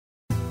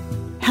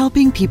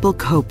helping people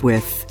cope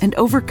with and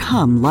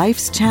overcome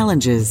life's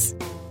challenges.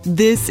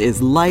 This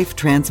is Life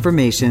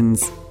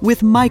Transformations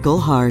with Michael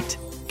Hart,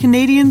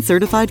 Canadian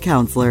certified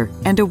counselor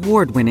and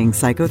award-winning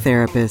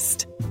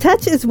psychotherapist.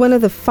 Touch is one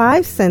of the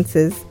 5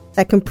 senses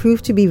that can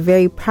prove to be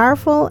very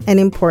powerful and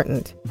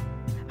important.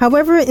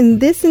 However, in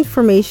this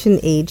information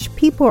age,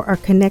 people are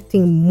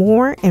connecting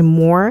more and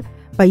more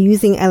by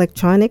using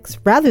electronics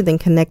rather than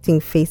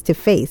connecting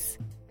face-to-face.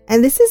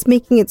 And this is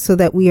making it so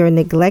that we are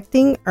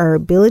neglecting our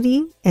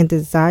ability and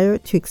desire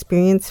to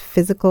experience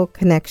physical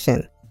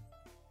connection.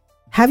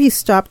 Have you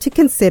stopped to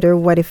consider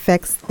what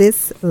effects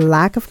this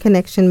lack of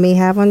connection may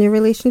have on your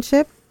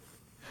relationship?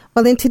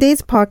 Well, in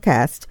today's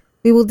podcast,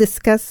 we will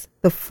discuss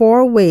the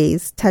 4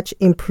 ways touch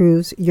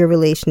improves your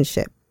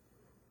relationship.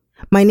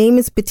 My name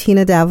is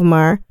Bettina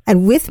Davamar,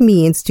 and with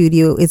me in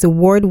studio is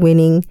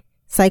award-winning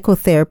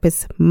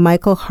psychotherapist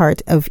Michael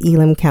Hart of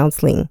Elim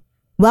Counseling.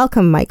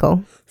 Welcome,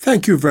 Michael.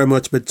 Thank you very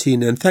much,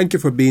 Bettina, and thank you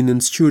for being in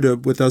studio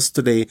with us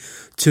today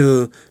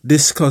to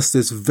discuss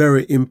this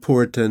very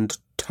important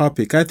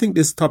topic. I think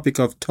this topic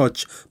of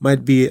touch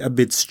might be a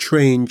bit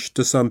strange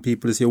to some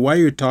people to say, why are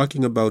you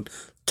talking about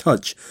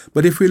touch?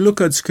 But if we look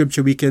at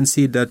Scripture, we can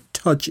see that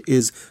touch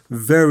is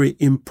very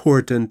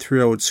important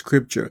throughout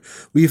Scripture.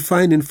 We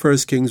find in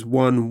 1 Kings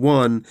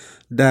 1:1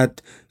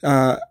 that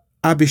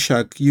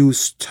Abishag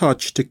used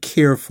touch to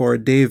care for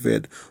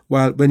David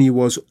when he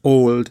was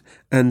old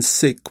and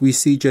sick. We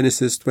see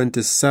Genesis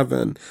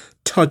 27,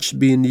 touch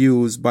being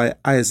used by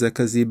Isaac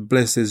as he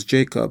blesses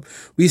Jacob.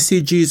 We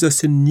see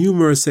Jesus in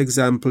numerous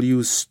examples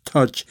use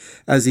touch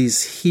as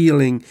he's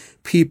healing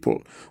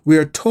people. We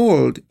are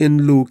told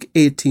in Luke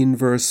 18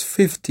 verse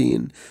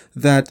 15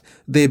 that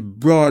they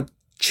brought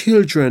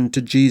children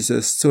to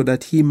Jesus so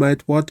that he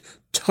might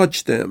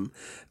touch them.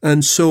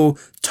 And so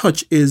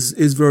touch is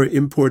very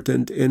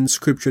important in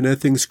Scripture. And I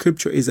think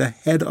Scripture is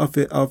ahead of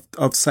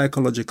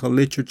psychological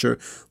literature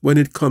when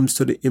it comes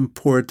to the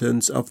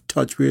importance of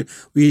touch. We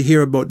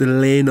hear about the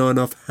laying on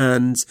of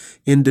hands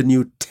in the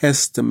New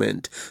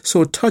Testament.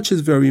 So touch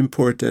is very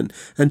important.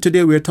 And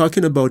today we're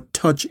talking about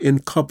touch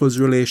in couples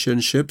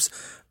relationships.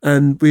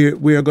 And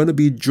we are going to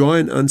be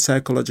drawing on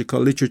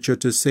psychological literature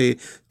to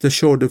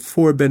show the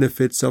 4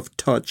 benefits of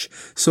touch.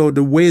 So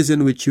the ways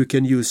in which you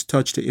can use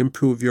touch to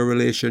improve your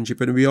relationship.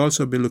 And we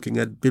also be looking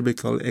at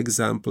biblical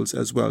examples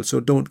as well.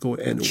 So don't go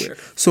anywhere.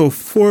 So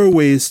 4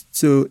 ways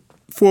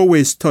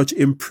touch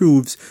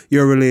improves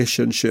your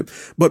relationship.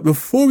 But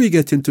before we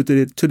get into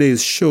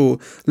today's show,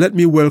 let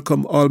me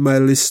welcome all my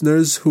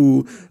listeners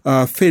who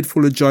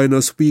faithfully join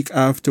us week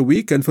after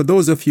week. And for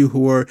those of you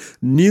who are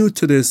new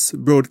to this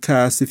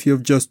broadcast, if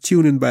you've just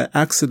tuned in by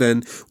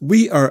accident,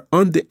 we are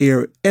on the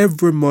air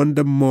every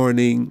Monday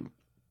morning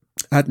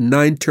at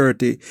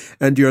 9:30,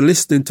 and you're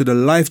listening to the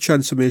Life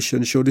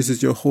Transformation Show. This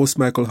is your host,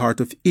 Michael Hart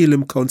of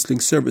Elim Counseling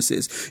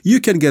Services. You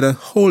can get a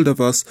hold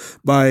of us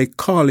by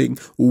calling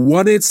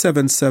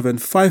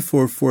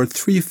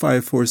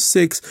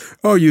 1-877-544-3546,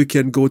 or you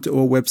can go to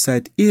our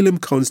website,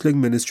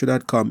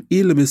 elimcounselingministry.com.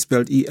 Elim is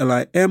spelled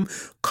E-L-I-M,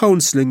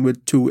 counseling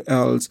with 2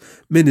 L's,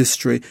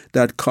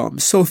 ministry.com.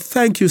 So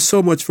thank you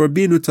so much for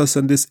being with us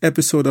on this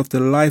episode of the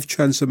Life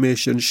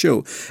Transformation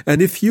Show.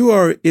 And if you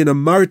are in a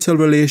marital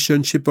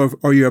relationship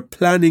or you're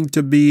planning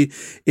to be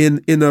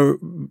in a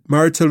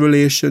marital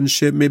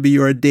relationship, maybe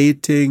you are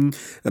dating,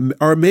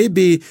 or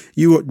maybe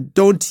you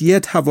don't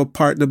yet have a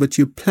partner, but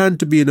you plan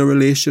to be in a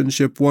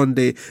relationship one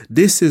day,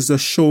 this is a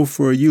show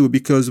for you,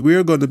 because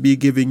we're going to be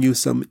giving you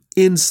some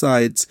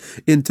insights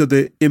into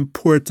the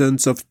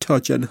importance of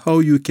touch and how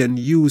you can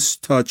use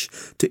touch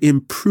to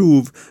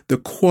improve the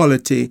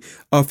quality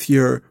of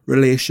your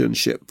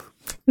relationship.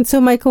 And so,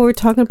 Michael, we're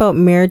talking about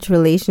marriage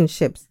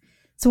relationships.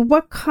 So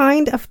what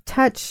kind of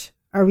touch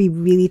are we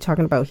really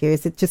talking about here?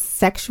 Is it just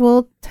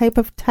sexual type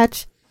of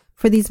touch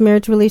for these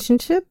marriage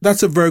relationships?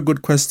 That's a very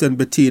good question,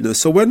 Bettina.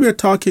 So when we're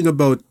talking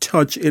about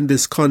touch in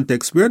this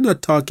context, we're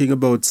not talking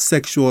about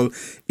sexual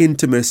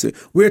intimacy.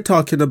 We're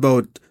talking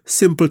about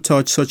simple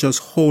touch such as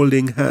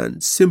holding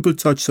hands, simple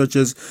touch such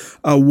as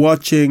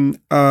watching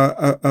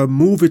a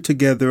movie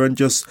together and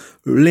just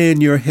laying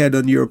your head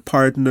on your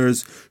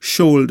partner's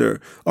shoulder,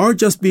 or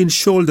just being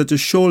shoulder to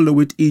shoulder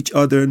with each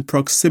other in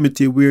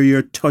proximity where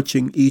you're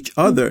touching each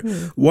other.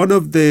 Mm-hmm. One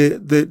of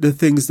the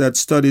things that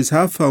studies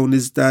have found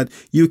is that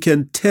you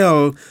can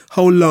tell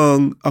how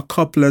long a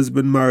couple has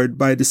been married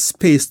by the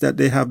space that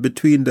they have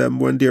between them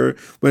when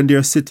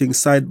they're sitting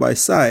side by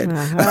side.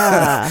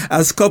 Uh-huh.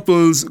 As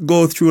couples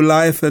go through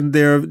life and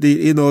they have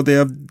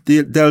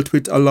dealt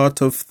with a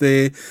lot of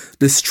the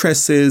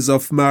stresses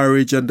of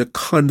marriage and the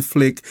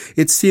conflict,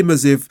 it seems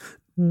as if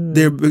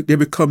there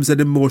becomes an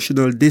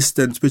emotional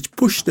distance which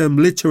push them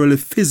literally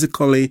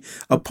physically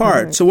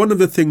apart. Right. So one of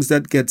the things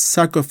that gets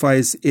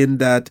sacrificed in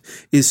that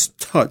is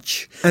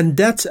touch. And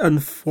that's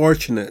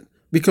unfortunate,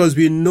 because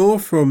we know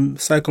from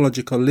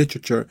psychological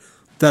literature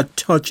that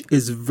touch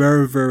is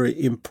very, very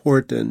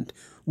important.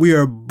 We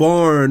are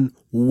born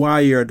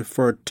wired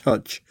for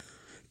touch.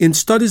 In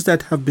studies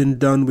that have been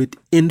done with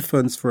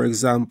infants, for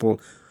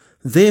example,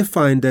 they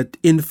find that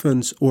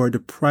infants who are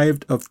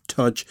deprived of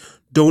touch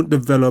don't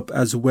develop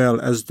as well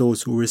as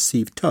those who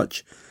receive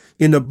touch.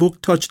 In a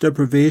book, Touch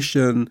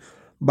Deprivation,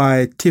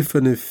 by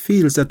Tiffany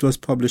Fields that was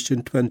published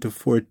in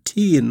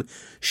 2014,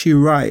 she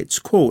writes,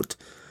 quote,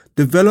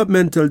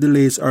 "Developmental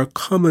delays are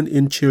common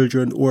in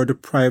children who are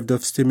deprived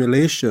of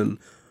stimulation.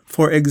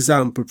 For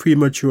example,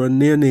 premature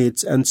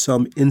neonates and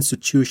some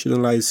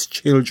institutionalized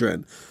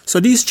children." So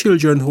these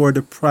children who are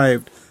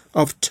deprived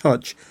of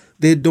touch,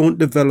 they don't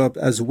develop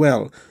as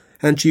well.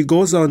 And she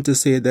goes on to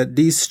say that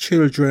these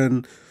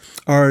children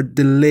are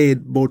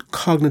delayed both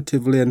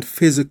cognitively and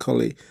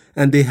physically,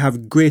 and they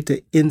have greater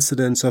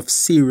incidence of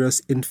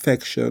serious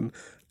infection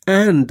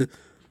and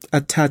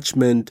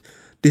attachment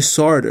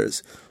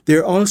disorders. There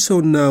are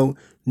also now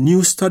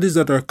new studies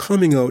that are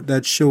coming out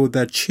that show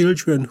that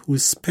children who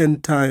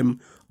spend time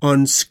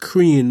on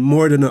screen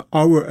more than an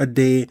hour a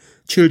day,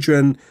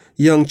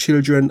 young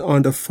children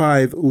under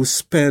 5 who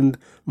spend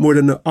more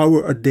than an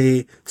hour a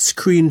day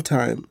screen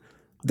time,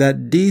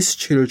 that these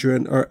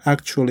children are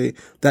actually,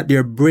 that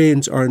their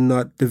brains are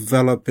not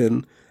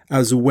developing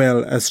as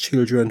well as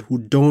children who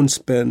don't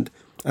spend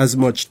as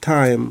much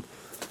time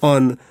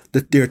on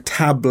their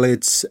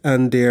tablets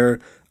and their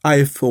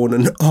iPhone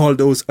and all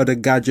those other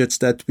gadgets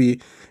that we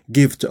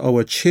give to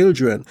our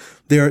children.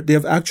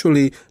 They've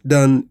actually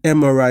done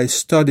MRI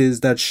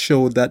studies that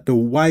show that the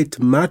white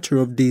matter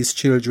of these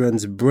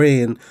children's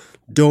brain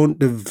don't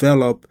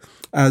develop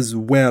as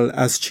well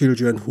as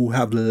children who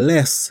have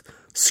less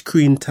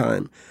screen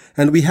time.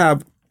 And we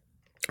have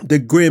the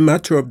gray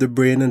matter of the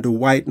brain and the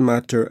white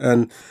matter.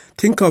 And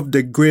think of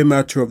the gray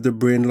matter of the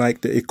brain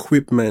like the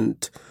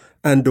equipment,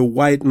 and the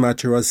white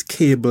matter as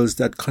cables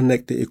that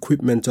connect the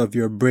equipment of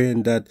your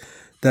brain that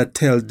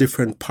tell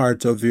different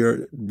parts of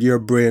your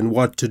brain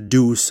what to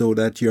do so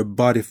that your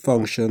body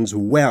functions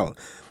well.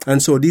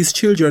 And so these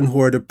children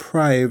who are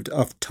deprived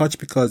of touch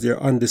because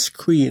they're on the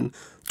screen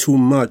too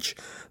much,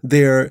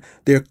 their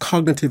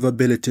cognitive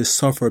abilities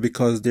suffer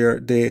because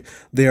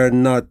they are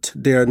not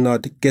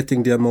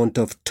getting the amount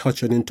of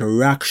touch and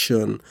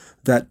interaction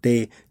that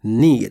they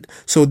need.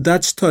 So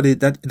that study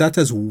that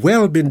has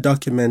well been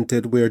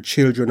documented where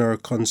children are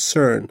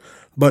concerned.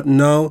 But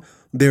now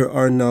there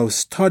are now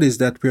studies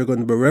that we're going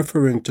to be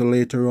referring to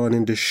later on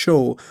in the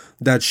show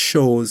that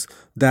shows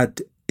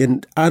that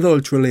in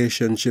adult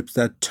relationships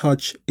that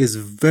touch is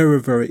very,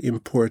 very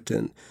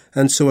important.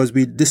 And so as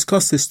we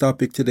discuss this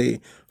topic today,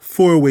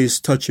 4 ways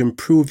touch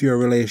improve your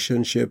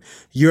relationship,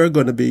 you're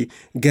going to be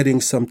getting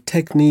some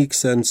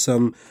techniques and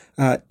some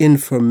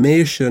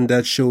information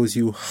that shows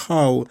you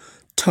how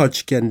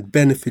touch can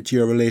benefit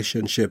your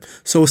relationship.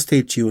 So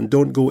stay tuned.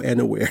 Don't go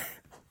anywhere.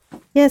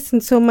 Yes.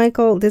 And so,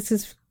 Michael, this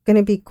is going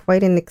to be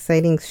quite an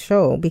exciting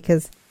show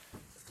because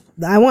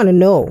I want to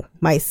know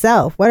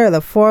myself, what are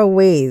the 4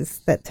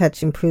 ways that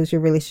touch improves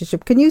your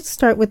relationship? Can you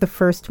start with the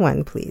first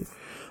one, please?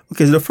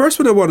 Okay, so the first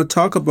one I want to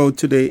talk about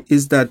today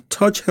is that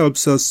touch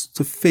helps us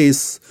to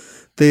face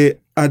the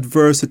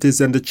adversities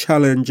and the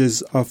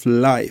challenges of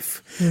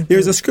life. Mm-hmm.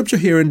 There's a scripture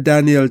here in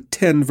Daniel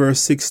 10, verse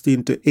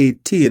 16 to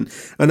 18.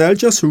 And I'll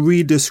just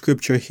read the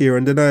scripture here,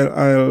 and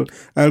then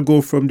I'll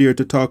go from there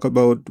to talk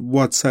about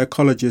what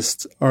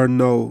psychologists are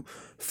now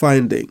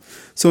finding.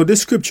 So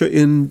this scripture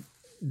in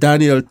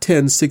Daniel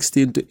 10,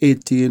 16 to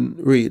 18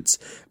 reads,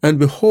 "And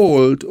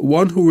behold,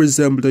 one who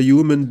resembled a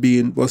human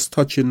being was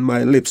touching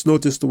my lips."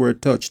 Notice the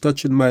word touch,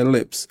 touching my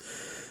lips.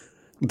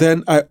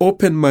 "Then I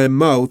opened my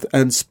mouth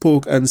and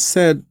spoke and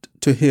said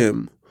to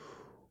him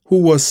who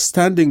was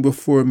standing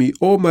before me,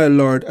 'O my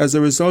Lord, as a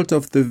result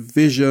of the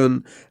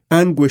vision,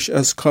 anguish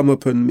has come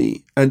upon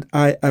me, and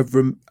I have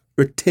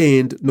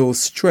retained no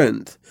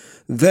strength.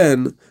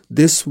 Then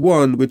this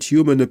one with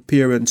human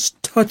appearance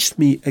touched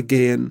me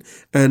again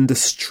and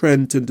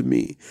strengthened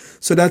me."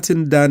 So that's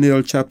in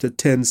Daniel chapter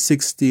 10,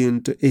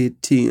 16 to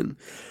 18.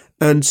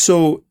 And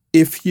so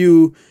if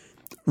you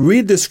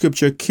read the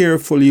scripture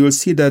carefully, you will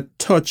see that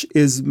touch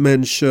is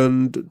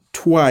mentioned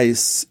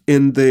twice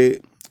in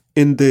this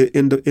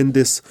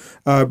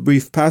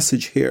brief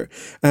passage here.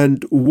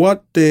 And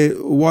what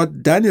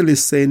Daniel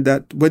is saying,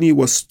 that when he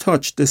was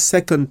touched the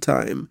second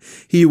time,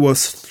 he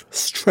was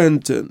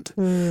strengthened.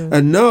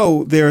 And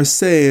now they are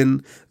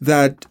saying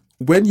that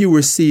when you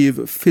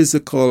receive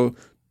physical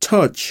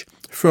touch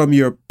from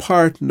your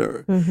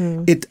partner,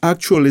 it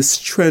actually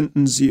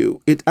strengthens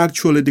you. It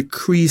actually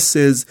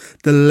decreases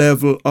the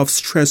level of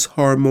stress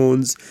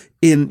hormones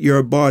in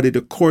your body.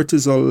 The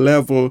cortisol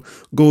level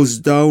goes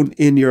down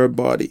in your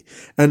body.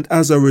 And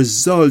as a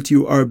result,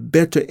 you are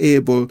better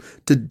able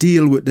to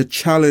deal with the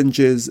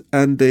challenges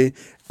and the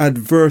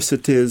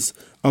adversities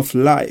of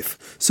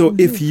life. So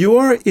if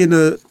you're in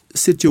a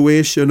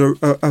situation or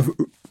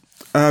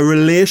a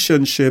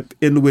relationship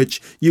in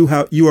which you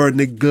are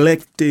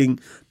neglecting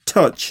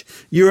touch,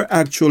 you're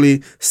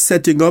actually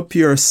setting up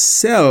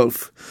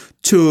yourself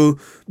to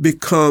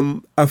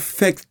become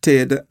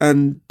affected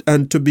and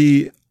to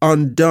be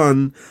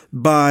undone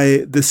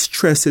by the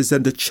stresses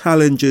and the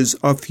challenges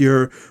of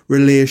your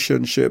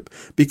relationship.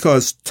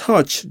 Because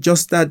touch,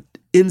 just that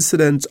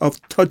incident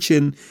of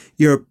touching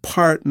your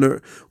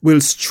partner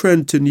will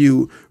strengthen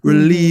you,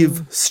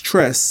 relieve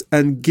stress,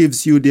 and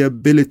gives you the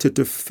ability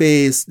to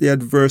face the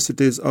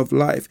adversities of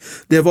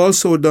life. They've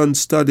also done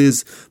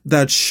studies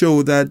that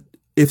show that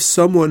if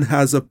someone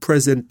has a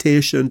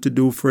presentation to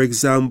do, for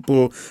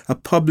example, a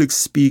public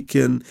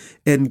speaking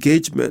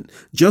engagement,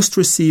 just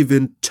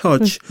receiving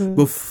touch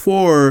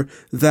before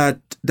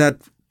that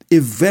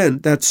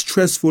event, that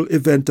stressful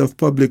event of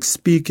public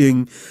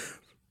speaking,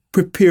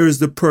 prepares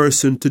the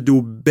person to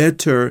do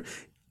better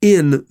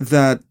in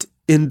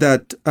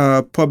that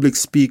public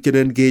speaking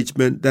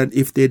engagement than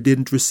if they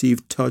didn't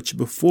receive touch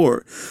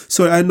before.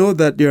 So I know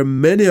that there are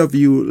many of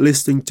you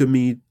listening to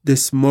me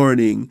this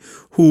morning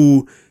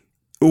who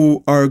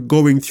are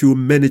going through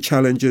many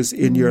challenges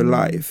in your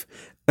life.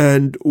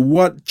 And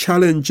what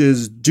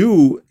challenges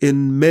do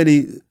in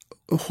many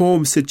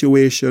home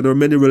situation or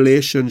many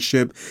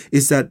relationship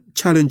is that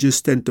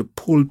challenges tend to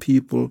pull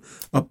people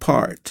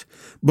apart.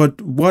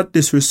 But what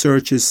this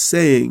research is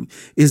saying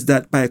is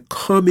that by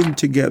coming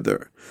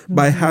together,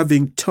 by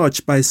having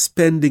touch, by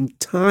spending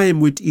time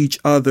with each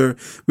other,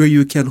 where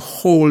you can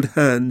hold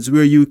hands,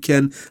 where you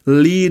can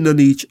lean on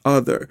each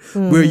other,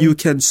 where you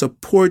can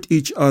support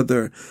each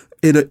other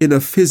in a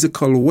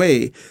physical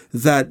way,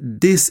 that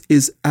this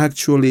is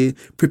actually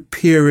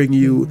preparing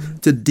you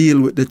to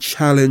deal with the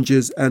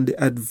challenges and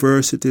the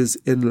adversities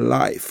in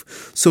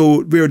life.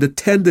 So where the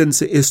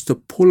tendency is to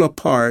pull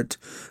apart,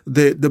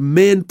 the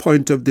main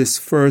point of this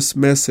first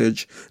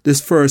message,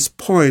 this first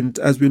point,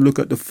 as we look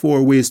at the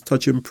 4 ways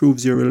touch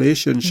improves your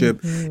relationship,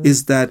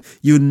 is that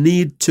you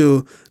need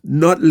to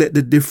not let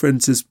the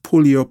differences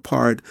pull you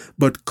apart,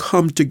 but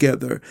come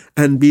together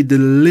and be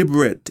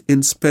deliberate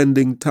in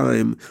spending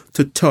time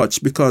to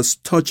touch, because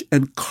touch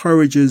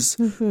encourages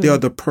the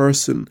other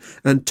person,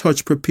 and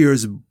touch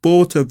prepares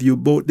both of you,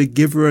 both the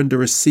giver and the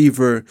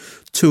receiver,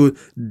 to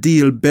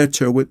deal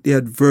better with the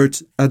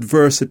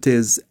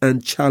adversities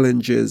and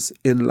challenges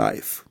in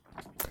life.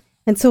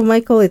 And so,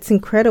 Michael, it's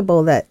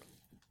incredible that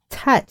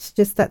touch,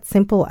 just that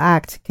simple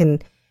act,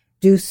 can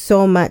do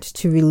so much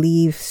to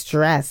relieve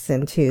stress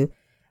and to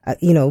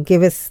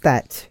give us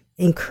that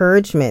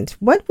encouragement.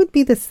 What would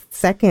be the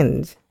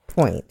second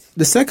point?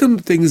 The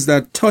second thing is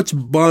that touch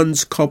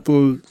bonds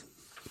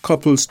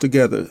couples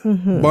together,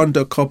 bond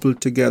a couple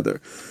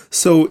together.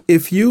 So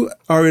if you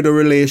are in a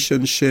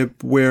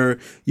relationship where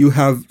you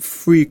have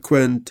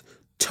frequent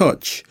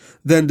touch,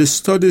 then the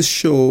studies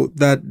show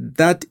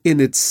that in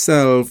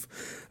itself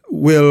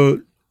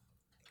will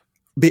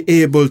be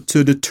able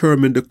to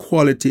determine the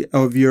quality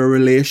of your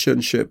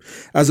relationship.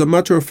 As a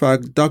matter of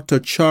fact, Dr.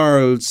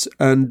 Charles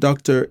and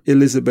Dr.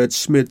 Elizabeth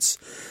Schmitz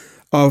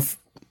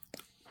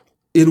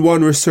in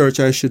one research,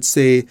 I should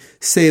say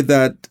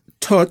that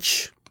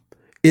touch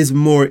is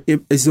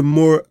a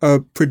more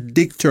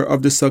predictor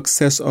of the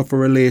success of a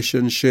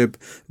relationship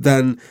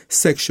than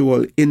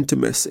sexual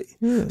intimacy.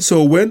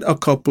 So when a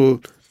couple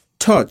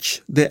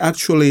touch, they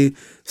actually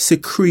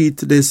secrete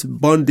this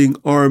bonding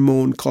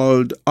hormone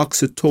called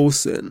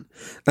oxytocin.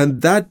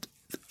 And that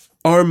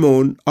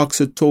hormone,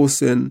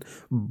 oxytocin,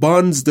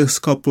 bonds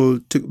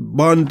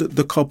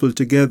the couple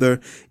together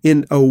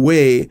in a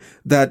way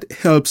that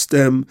helps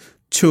them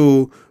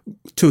to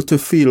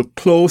feel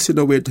close, in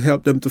a way to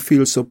help them to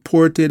feel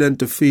supported and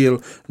to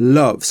feel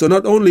loved. So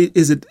not only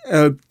is it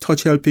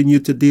touch helping you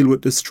to deal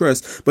with the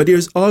stress, but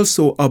there's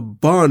also a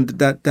bond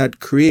that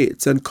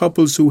creates. And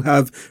couples who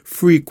have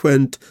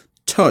frequent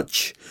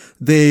touch,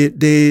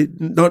 they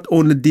not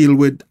only deal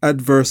with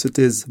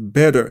adversities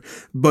better,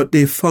 but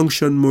they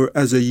function more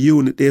as a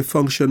unit. They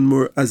function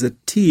more as a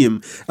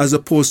team, as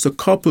opposed to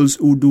couples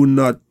who do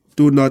not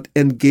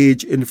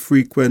engage in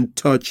frequent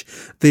touch.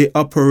 They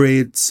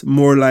operate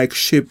more like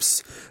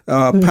ships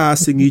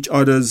passing each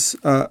other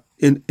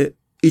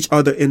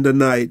in the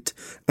night,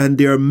 and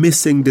they are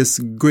missing this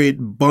great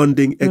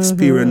bonding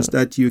experience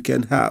that you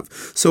can have.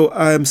 So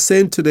I am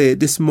saying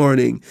this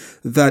morning,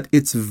 that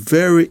it's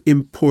very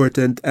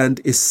important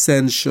and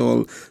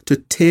essential to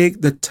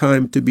take the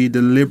time to be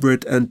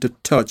deliberate and to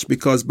touch,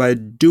 because by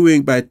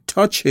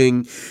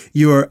touching,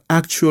 you are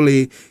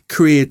actually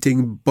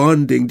creating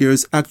bonding.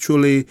 There's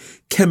actually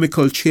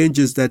chemical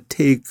changes that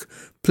take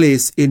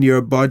place in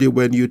your body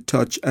when you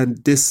touch,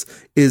 and this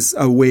is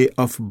a way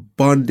of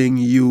bonding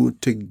you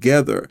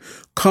together.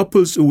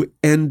 Couples who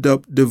end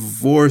up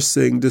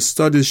divorcing, the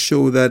studies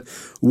show that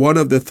one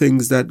of the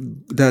things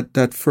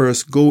that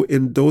first go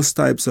in those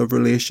types of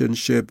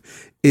relationship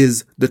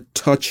is the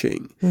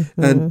touching.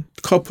 And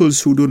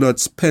couples who do not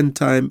spend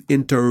time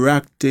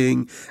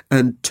interacting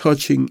and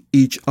touching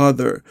each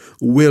other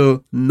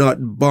will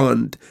not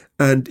bond.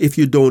 And if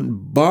you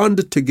don't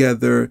bond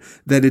together,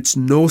 then it's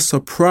no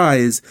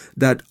surprise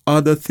that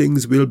other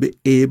things will be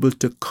able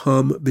to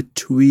come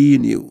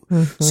between you.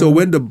 So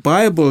when the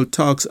Bible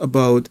talks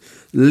about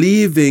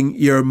leaving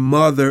your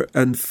mother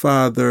and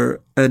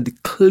father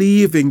and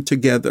cleaving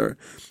together,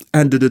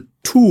 and the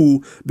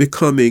two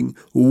becoming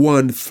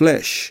one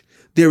flesh,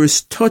 there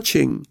is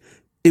touching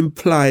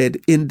implied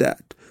in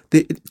that.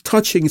 the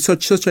touching,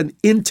 such an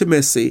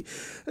intimacy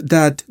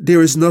that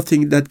there is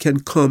nothing that can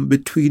come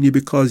between you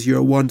because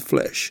you're one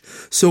flesh.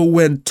 So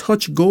when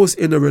touch goes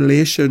in a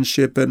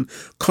relationship and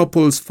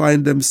couples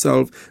find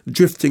themselves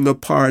drifting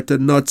apart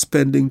and not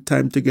spending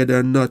time together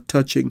and not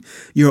touching,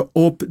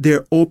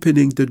 they're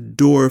opening the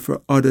door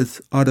for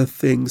other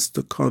things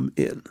to come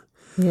in.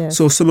 Yes.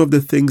 So some of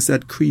the things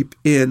that creep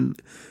in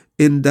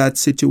that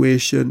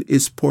situation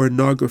is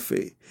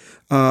pornography,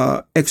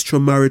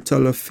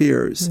 extramarital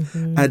affairs,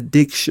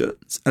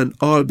 addictions, and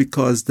all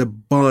because the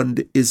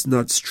bond is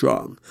not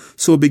strong.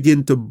 So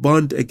begin to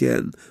bond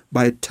again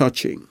by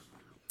touching.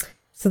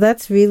 So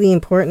that's really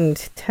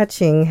important.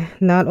 Touching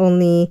not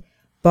only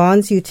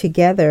bonds you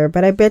together,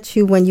 but I bet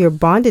you when you're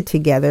bonded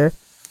together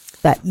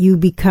that you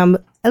become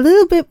a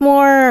little bit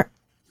more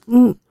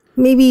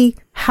maybe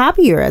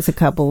happier as a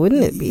couple,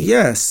 wouldn't it be?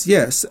 Yes.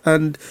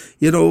 And,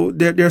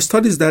 there are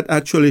studies that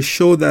actually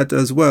show that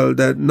as well,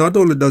 that not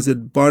only does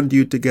it bond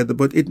you together,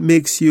 but it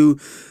makes you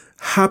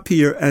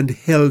happier and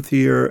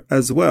healthier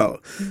as well.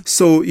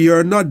 So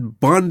you're not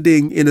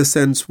bonding in a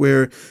sense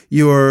where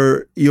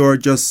you're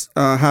just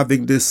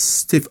having this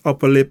stiff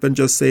upper lip and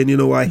just saying,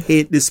 I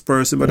hate this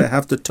person, but I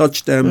have to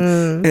touch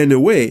them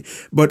anyway.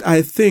 But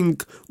I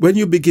think when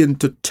you begin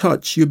to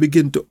touch, you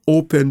begin to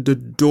open the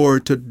door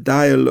to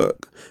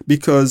dialogue,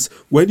 because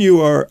when you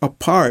are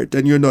apart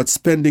and you're not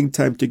spending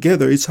time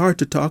together, it's hard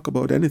to talk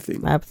about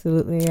anything.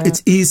 Absolutely. Yeah.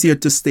 It's easier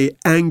to stay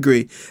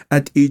angry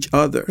at each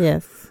other.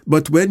 Yes.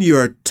 But when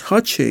you're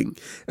touching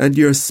and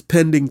you're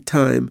spending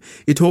time,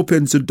 it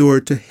opens the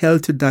door to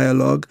healthy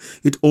dialogue.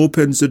 It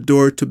opens the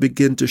door to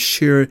begin to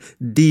share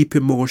deep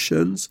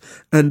emotions.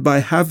 And by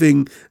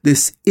having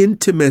this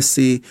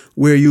intimacy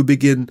where you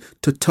begin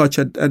to touch,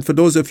 and for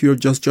those of you who have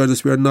just joined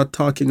us, we are not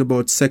talking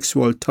about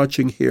sexual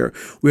touching here.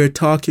 We're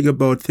talking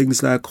about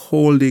things like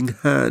holding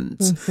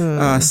hands,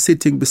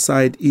 sitting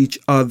beside each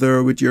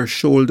other with your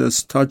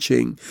shoulders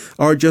touching,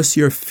 or just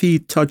your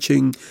feet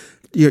touching,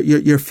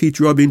 your feet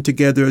rubbing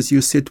together as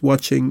you sit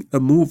watching a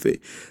movie.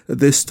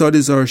 The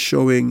studies are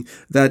showing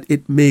that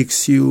it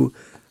makes you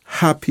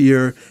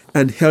happier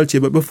and healthier.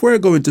 But before I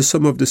go into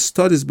some of the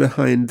studies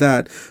behind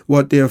that,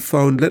 what they have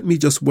found, let me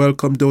just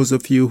welcome those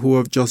of you who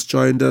have just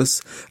joined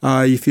us.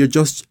 If you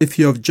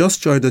have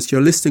just joined us, you're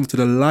listening to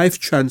the Life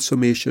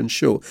Transformation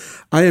Show.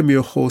 I am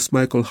your host,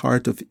 Michael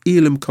Hart of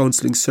Elim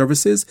Counseling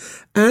Services,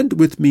 and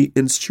with me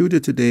in studio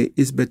today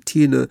is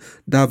Bettina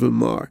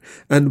Davelmar,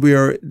 and we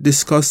are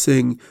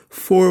discussing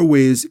 4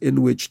 ways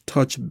in which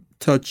touch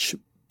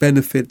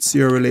benefits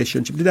your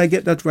relationship. Did I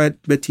get that right,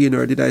 Bettina,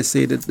 or did I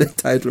say the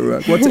title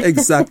right? What's the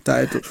exact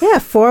title? Yeah,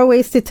 4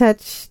 ways to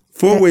touch.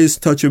 4 ways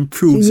touch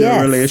improves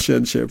your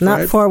relationship, Not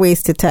right? 4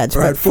 ways to touch,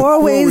 right. but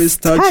 4 ways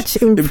touch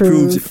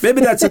improves.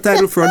 Maybe that's a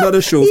title for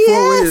another show.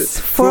 Yes,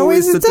 4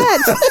 ways to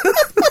touch.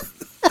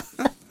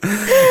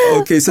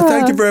 Okay, so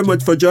thank you very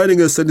much for joining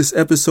us on this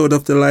episode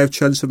of the Life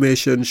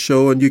Transformation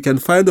Show. And you can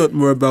find out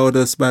more about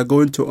us by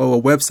going to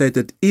our website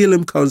at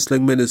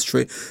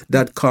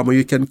elimcounselingministry.com, or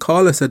you can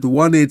call us at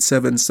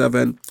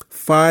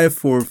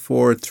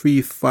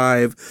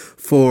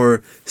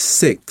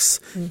 1-877-544-3546.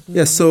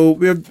 Yes, so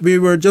we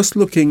were just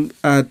looking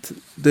at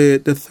the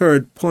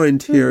third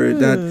point here,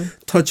 that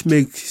touch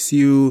makes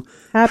you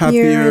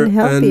happier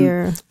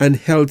and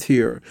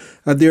healthier.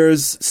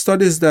 There's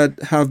studies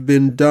that have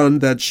been done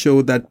that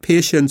show that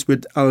patients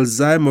with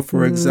Alzheimer,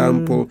 for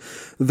example,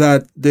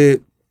 that the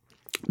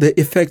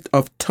effect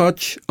of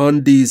touch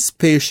on these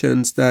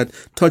patients, that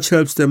touch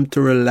helps them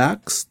to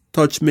relax.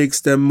 Touch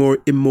makes them more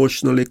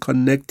emotionally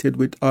connected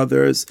with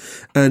others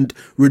and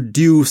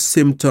reduce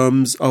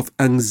symptoms of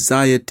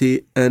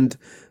anxiety and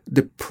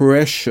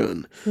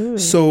depression.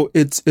 So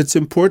it's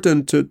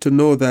important to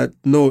note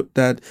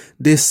that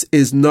this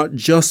is not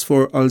just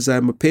for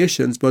Alzheimer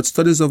patients, but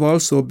studies have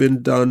also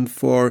been done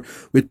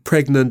with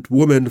pregnant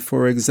women,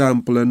 for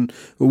example. And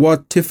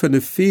what Tiffany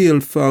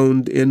Field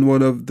found in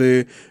one of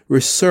the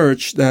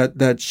research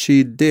that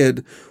she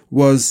did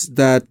was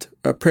that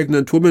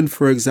pregnant women,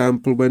 for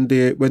example, when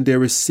they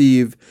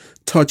receive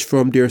touch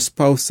from their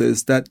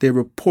spouses, that they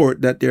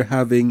report that they're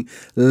having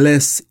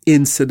less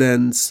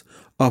incidents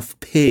of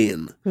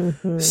pain.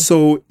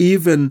 So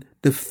even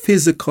the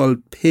physical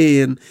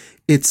pain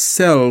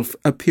itself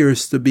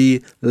appears to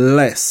be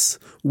less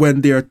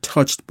when they are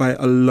touched by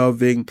a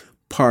loving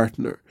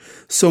partner.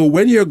 So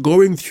when you're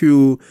going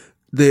through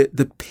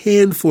the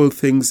painful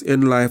things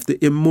in life, the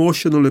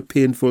emotionally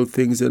painful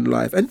things in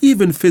life, and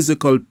even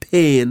physical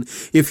pain,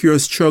 if you're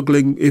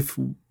struggling, if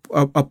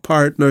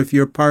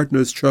your partner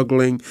is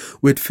struggling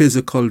with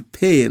physical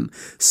pain,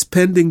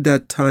 spending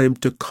that time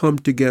to come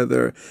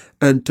together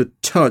and to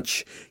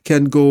touch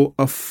can go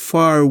a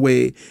far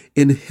way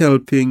in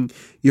helping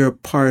your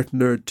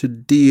partner to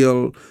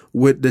deal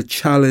with the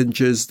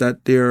challenges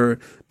that they're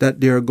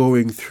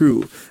going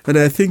through. And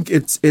I think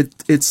it's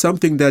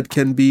something that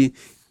can be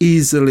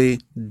easily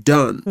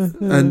done.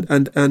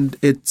 And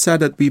it's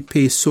sad that we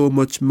pay so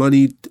much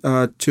money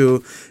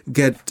to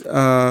get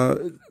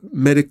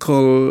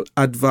medical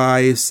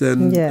advice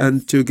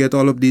and to get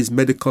all of these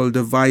medical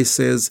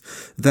devices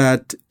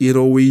that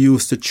we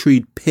use to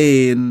treat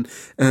pain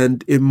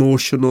and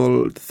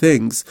emotional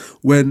things,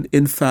 when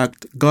in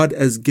fact God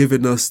has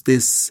given us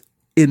this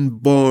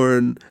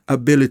inborn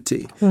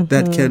ability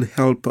that can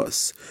help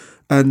us.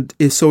 And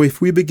so if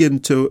we begin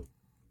to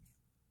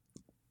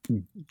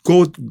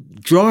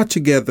draw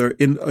together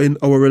in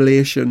our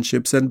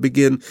relationships and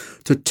begin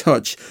to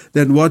touch,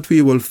 then what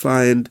we will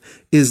find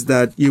is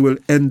that you will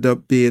end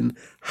up being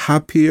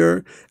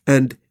happier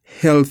and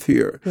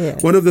healthier.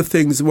 Yes. One of the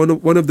things,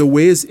 one of the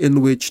ways in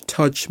which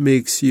touch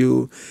makes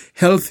you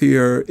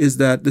healthier is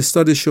that the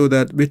studies show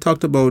that we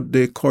talked about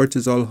the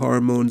cortisol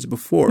hormones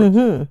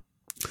before.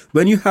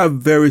 When you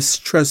have very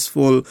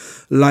stressful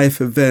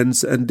life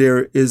events and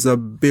there is a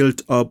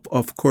build-up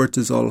of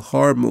cortisol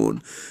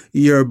hormone,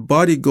 your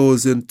body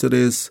goes into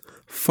this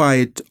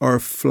fight or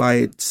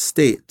flight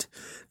state.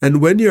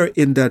 And when you're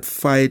in that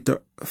fight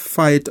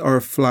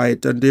or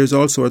flight, and there's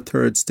also a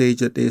third stage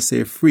that they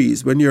say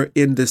freeze. When you're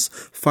in this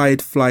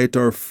fight, flight,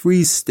 or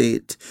freeze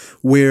state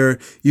where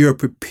you're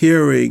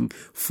preparing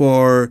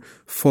for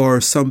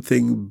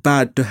something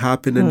bad to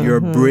happen and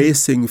you're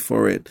bracing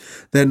for it,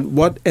 then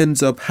what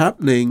ends up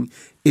happening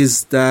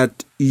is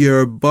that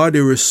your body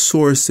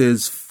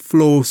resources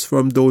flows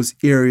from those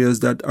areas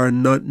that are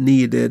not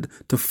needed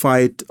to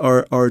fight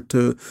or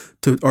to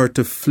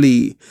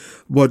flee.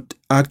 But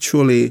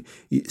actually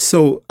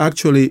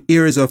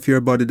areas of your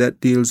body that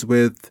deals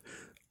with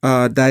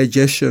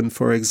digestion,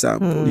 for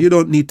example, you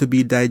don't need to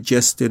be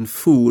digesting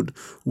food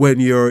when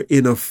you're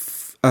in a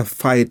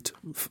fight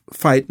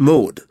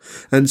mode.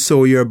 And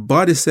so your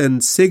body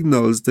sends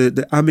signals, the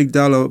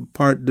amygdala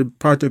part, the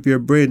part of your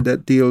brain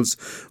that deals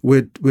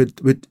with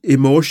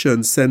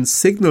emotions, sends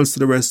signals to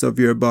the rest of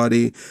your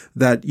body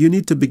that you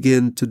need to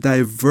begin to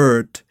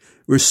divert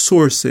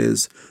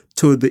resources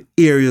to the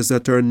areas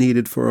that are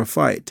needed for a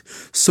fight.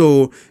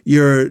 So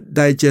your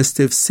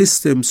digestive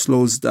system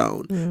slows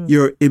down.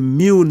 Your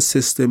immune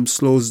system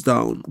slows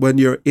down when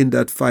you're in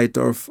that fight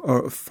or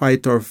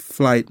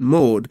flight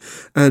mode.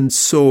 And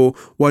so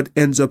what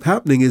ends up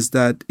happening is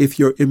that if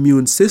your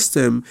immune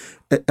system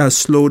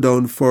slow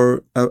down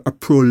for a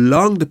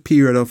prolonged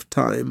period of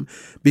time,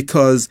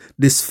 because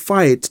this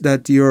fight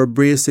that you're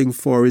bracing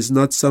for is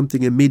not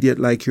something immediate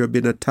like you're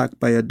being attacked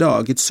by a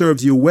dog. It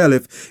serves you well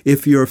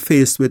if you're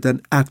faced with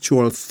an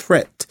actual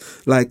threat,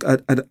 like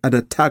an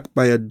attack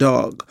by a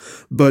dog.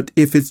 But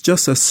if it's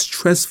just a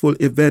stressful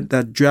event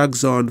that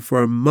drags on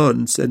for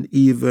months and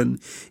even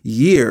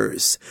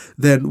years,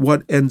 then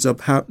what ends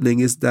up happening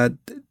is that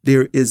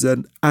there is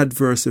an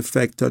adverse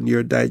effect on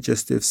your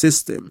digestive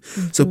system.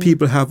 So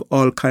people have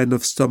all kind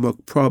of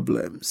stomach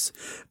problems,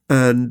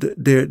 and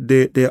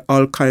they're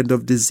all kind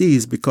of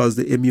disease because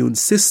the immune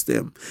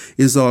system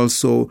is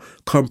also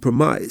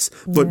compromised.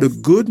 But the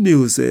good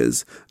news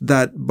is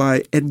that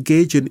by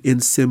engaging in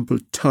simple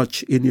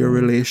touch in your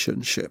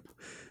relationship,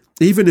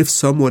 even if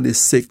someone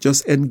is sick,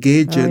 just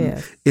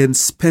engaging in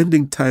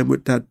spending time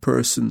with that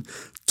person,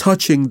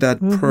 touching that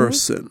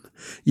person,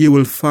 you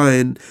will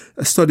find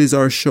studies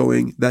are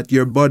showing that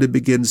your body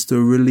begins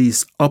to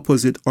release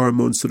opposite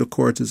hormones to the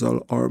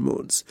cortisol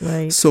hormones.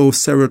 Right. So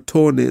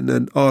serotonin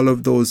and all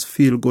of those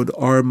feel-good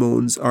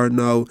hormones are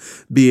now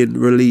being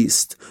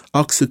released.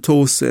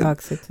 Oxytocin.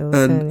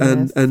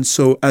 And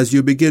so as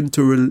you begin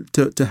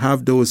to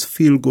have those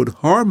feel-good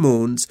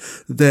hormones,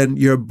 then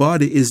your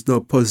body is now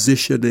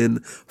positioning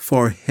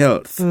for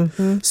health.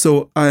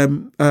 So I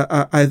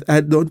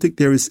don't think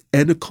there is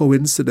any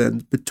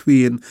coincidence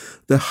between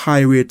the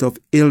high rate of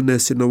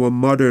illness in our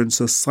modern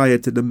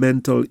society, the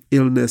mental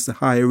illness, the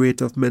high rate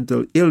of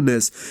mental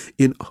illness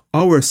in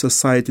our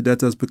society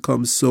that has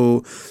become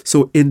so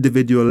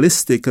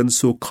individualistic and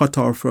so cut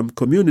off from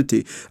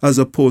community, as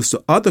opposed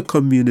to other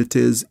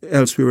communities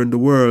elsewhere in the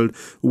world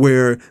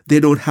where they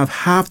don't have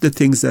half the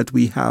things that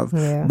we have,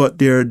 but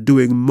they're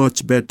doing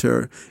much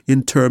better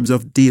in terms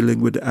of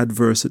dealing with the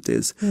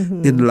adversities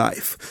in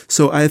life.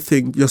 So I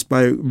think just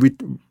by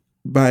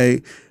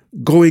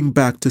going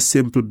back to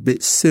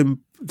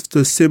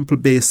the simple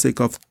basic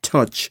of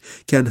touch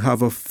can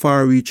have a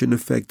far-reaching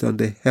effect on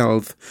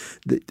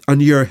on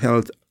your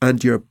health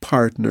and your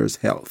partner's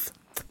health.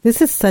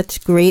 This is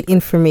such great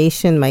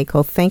information,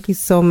 Michael. Thank you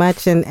so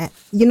much. And,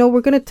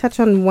 we're going to touch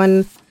on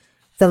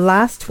the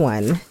last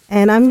one.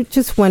 And I'm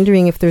just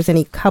wondering if there's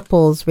any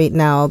couples right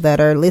now that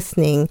are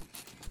listening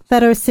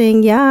that are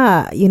saying,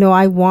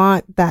 I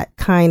want that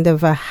kind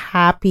of a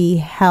happy,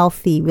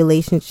 healthy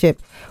relationship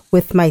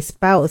with my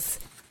spouse.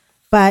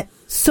 But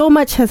so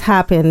much has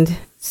happened.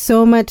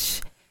 So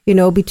much,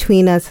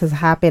 between us has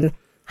happened.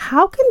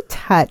 How can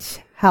touch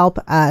help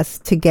us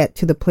to get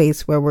to the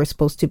place where we're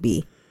supposed to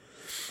be?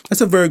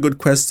 That's a very good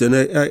question.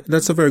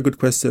 That's a very good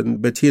question,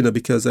 Bettina,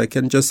 because I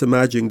can just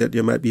imagine that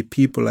there might be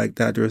people like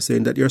that who are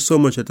saying that there's so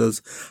much that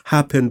has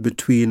happened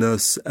between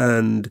us,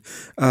 and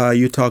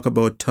you talk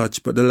about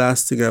touch, but the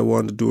last thing I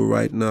want to do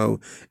right now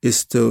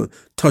is to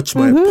touch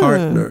my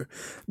partner.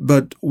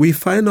 But we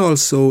find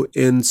also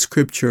in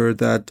Scripture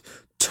that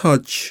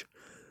touch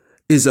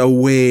is a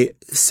way,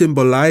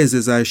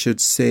 symbolizes, I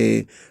should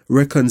say,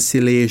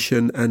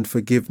 reconciliation and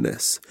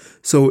forgiveness.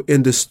 So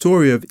in the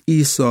story of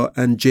Esau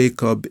and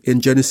Jacob in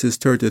Genesis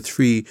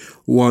 33,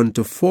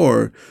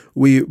 1-4,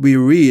 we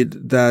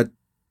read that's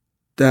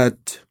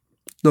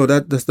not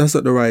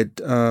the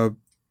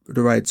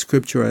right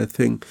scripture, I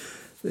think.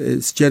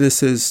 It's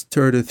Genesis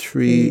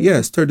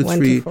 33,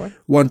 33,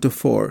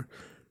 1-4.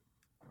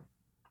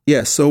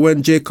 Yes, so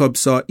when Jacob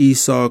saw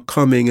Esau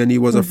coming and he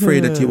was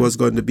afraid that he was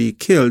going to be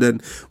killed,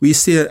 and we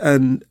see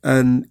an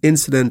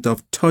incident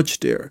of touch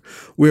there,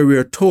 where we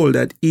are told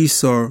that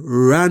Esau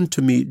ran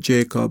to meet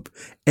Jacob,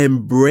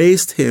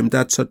 embraced him,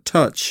 that's a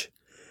touch.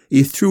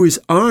 He threw his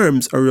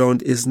arms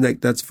around his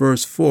neck, that's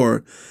verse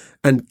 4,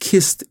 and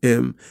kissed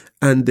him,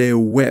 and they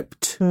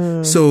wept.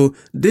 So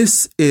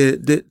this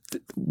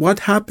what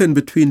happened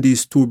between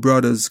these two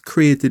brothers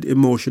created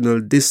emotional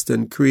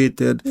distance,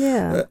 created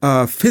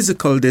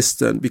physical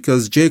distance,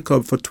 because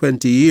Jacob for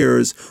 20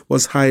 years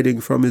was hiding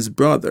from his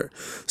brother.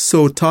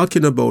 So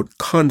talking about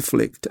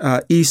conflict,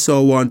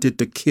 Esau wanted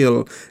to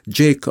kill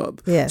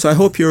Jacob. Yes. So I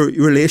hope your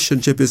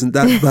relationship isn't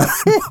that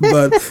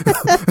bad.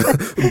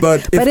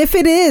 but if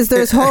it is,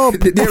 there's hope.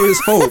 There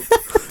is hope.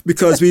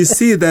 Because we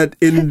see that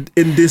in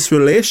this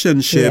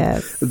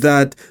relationship,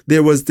 that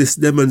there was this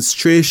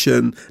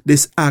demonstration,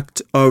 this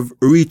act of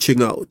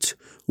reaching out,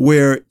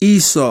 where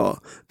Esau,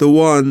 the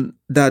one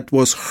that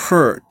was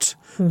hurt,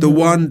 the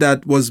one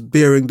that was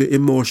bearing the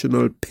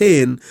emotional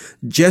pain,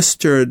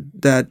 gestured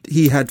that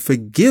he had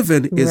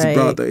forgiven his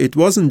brother. It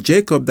wasn't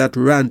Jacob that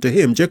ran to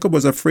him. Jacob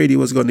was afraid he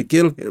was going to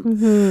kill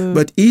him.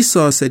 But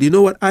Esau said, you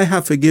know what? I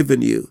have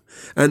forgiven you,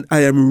 and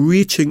I am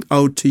reaching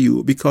out to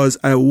you because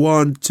I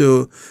want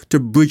to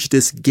bridge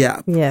this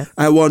gap.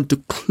 I want to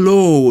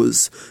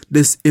close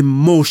this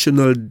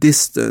emotional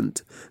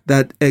distance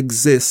that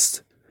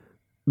exists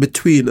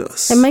between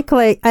us. And Michael,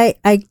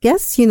 I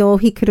guess,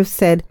 he could have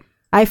said,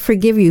 I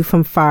forgive you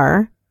from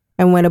far,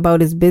 and went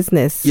about his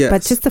business. Yes.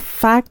 But just the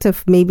fact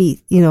of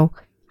maybe,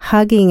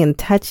 hugging and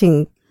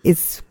touching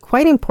is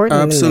quite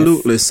important.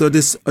 Absolutely. So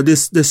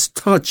this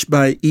touch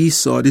by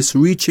Esau, this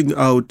reaching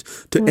out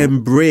to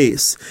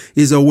embrace,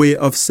 is a way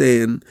of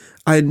saying,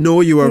 I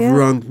know you have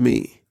wronged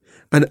me,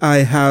 and I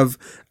have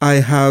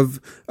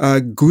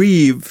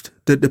grieved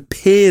the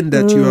pain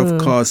that you have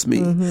caused me,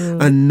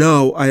 and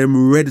now I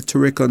am ready to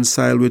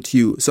reconcile with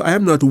you. So I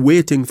am not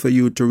waiting for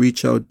you to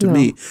reach out to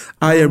me.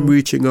 I am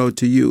reaching out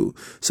to you.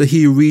 So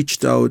he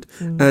reached out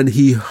and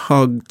he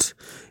hugged.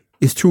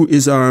 He threw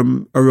his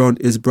arm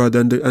around his brother,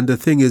 and the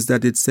thing is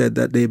that it said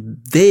that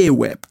they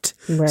wept.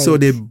 Right. So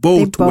they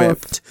both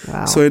wept.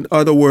 Wow. So in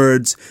other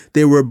words,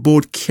 they were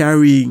both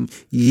carrying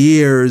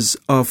years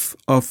of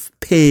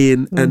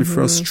pain and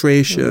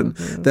frustration.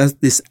 That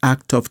this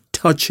act of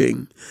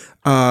touching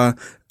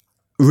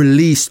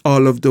released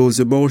all of those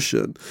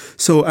emotions.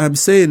 So I'm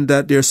saying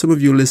that there are some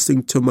of you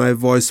listening to my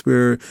voice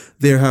where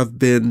there have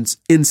been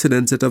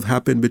incidents that have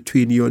happened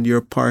between you and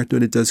your partner,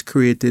 and it has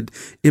created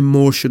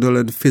emotional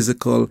and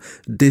physical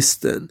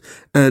distance.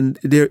 And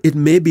it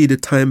may be the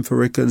time for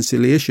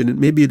reconciliation. It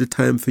may be the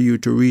time for you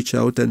to reach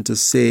out and to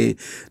say,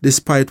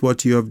 despite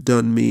what you have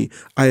done me,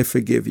 I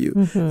forgive you.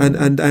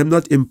 And I'm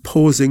not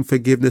imposing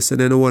forgiveness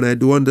on anyone. I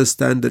do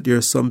understand that there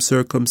are some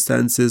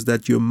circumstances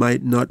that you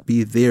might not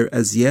be there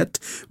as yet,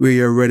 where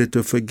you're ready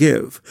to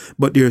forgive.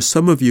 But there are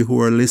some of you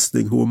who are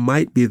listening who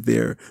might be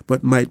there,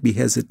 but might be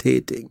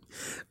hesitating.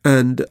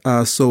 And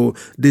so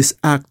this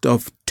act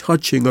of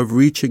touching, of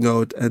reaching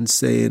out and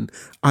saying,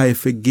 I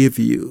forgive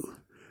you,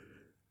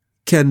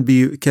 can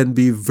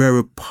be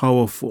very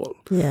powerful.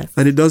 Yes.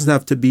 And it doesn't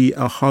have to be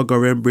a hug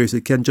or embrace.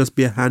 It can just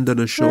be a hand on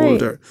a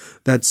shoulder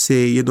that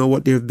say, you know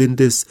what, there's been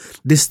this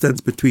distance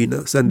between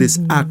us. And this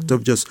act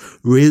of just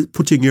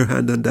putting your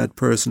hand on that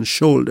person's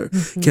shoulder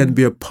can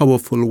be a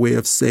powerful way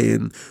of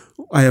saying,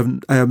 I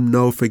am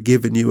now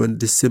forgiven you, and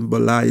this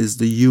symbolizes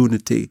the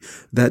unity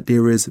that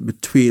there is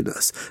between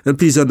us. And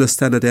please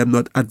understand that I am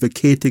not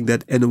advocating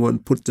that anyone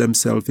put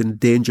themselves in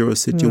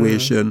dangerous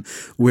situation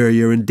where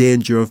you're in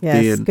danger of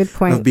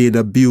being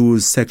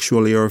abused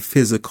sexually or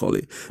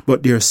physically.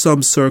 But there are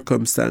some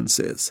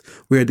circumstances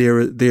where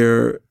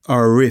there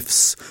are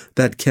rifts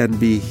that can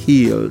be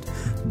healed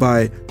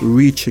by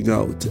reaching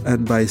out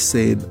and by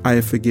saying, I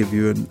forgive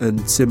you,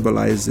 and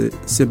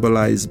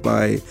symbolized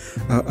by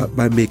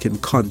making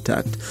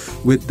contact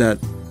with that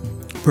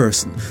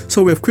person.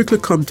 So we have quickly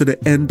come to the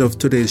end of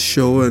today's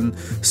show, and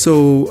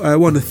so I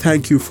want to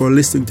thank you for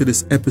listening to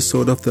this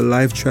episode of the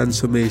Life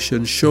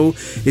Transformation Show.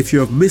 If you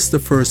have missed the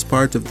first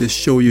part of this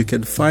show, you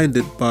can find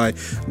it by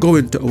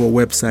going to our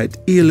website,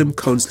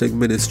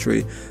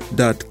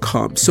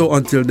 elimcounselingministry.com. So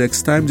until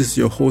next time, this is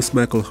your host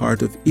Michael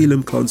Hart of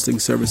Elim Counseling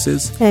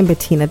Services and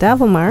Bettina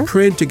Davelmar,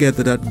 praying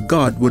together that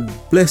God would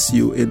bless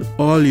you in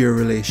all your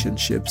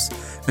relationships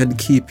and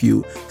keep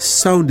you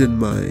sound in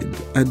mind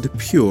and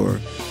pure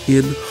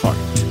in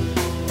heart.